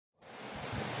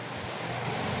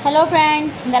Hello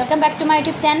friends, welcome back to my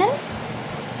YouTube channel.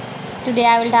 Today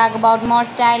I will talk about more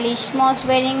stylish, most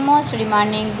wearing, most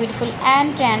demanding, beautiful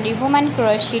and trendy women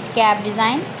crochet cap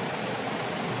designs.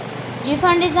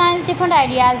 Different designs, different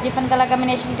ideas, different color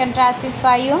combination contrasts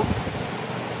for you.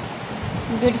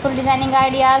 Beautiful designing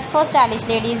ideas for stylish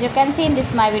ladies you can see in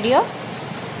this my video.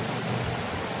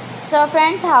 So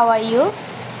friends, how are you?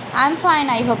 I'm fine.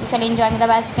 I hope you are enjoying the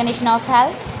best condition of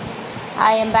health.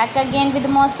 I am back again with the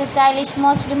most stylish,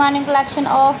 most demanding collection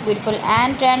of beautiful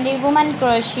and trendy women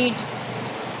crochet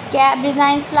cap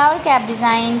designs, flower cap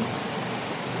designs,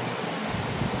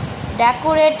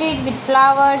 decorated with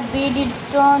flowers, beaded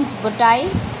stones, boutai.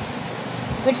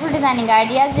 Beautiful designing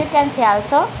ideas you can see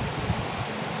also.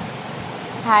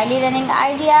 Highly running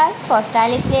ideas for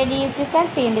stylish ladies you can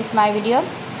see in this my video.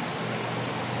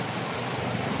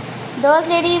 Those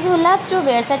ladies who loves to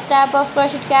wear such type of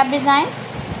crochet cap designs,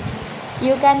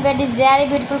 you can wear these very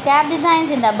beautiful cap designs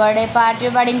in the birthday party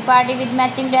or wedding party with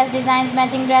matching dress designs,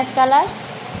 matching dress colors.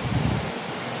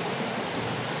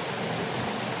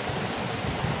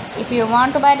 If you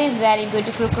want to buy this very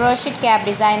beautiful crochet cap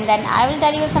design, then I will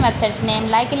tell you some websites name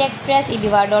like AliExpress,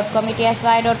 eBay.com,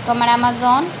 etsy.com and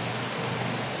Amazon.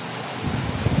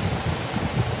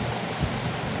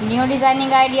 New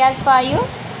designing ideas for you.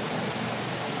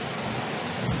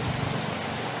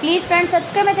 Please friends,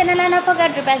 subscribe my channel and don't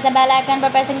forget to press the bell icon. By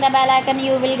pressing the bell icon,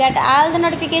 you will get all the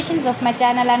notifications of my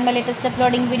channel and my latest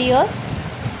uploading videos.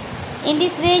 In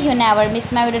this way, you never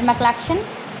miss my video in my collection.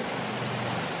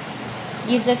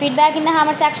 Give the feedback in the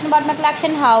hammer section about my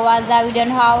collection. How was the video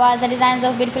and how was the designs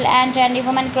of beautiful and trendy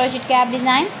women crochet cap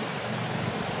design?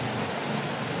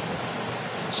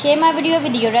 Share my video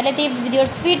with your relatives, with your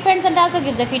sweet friends, and also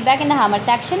give the feedback in the hammer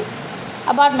section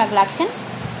about my collection.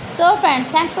 So friends,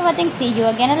 thanks for watching. See you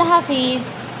again. Allah Hafiz.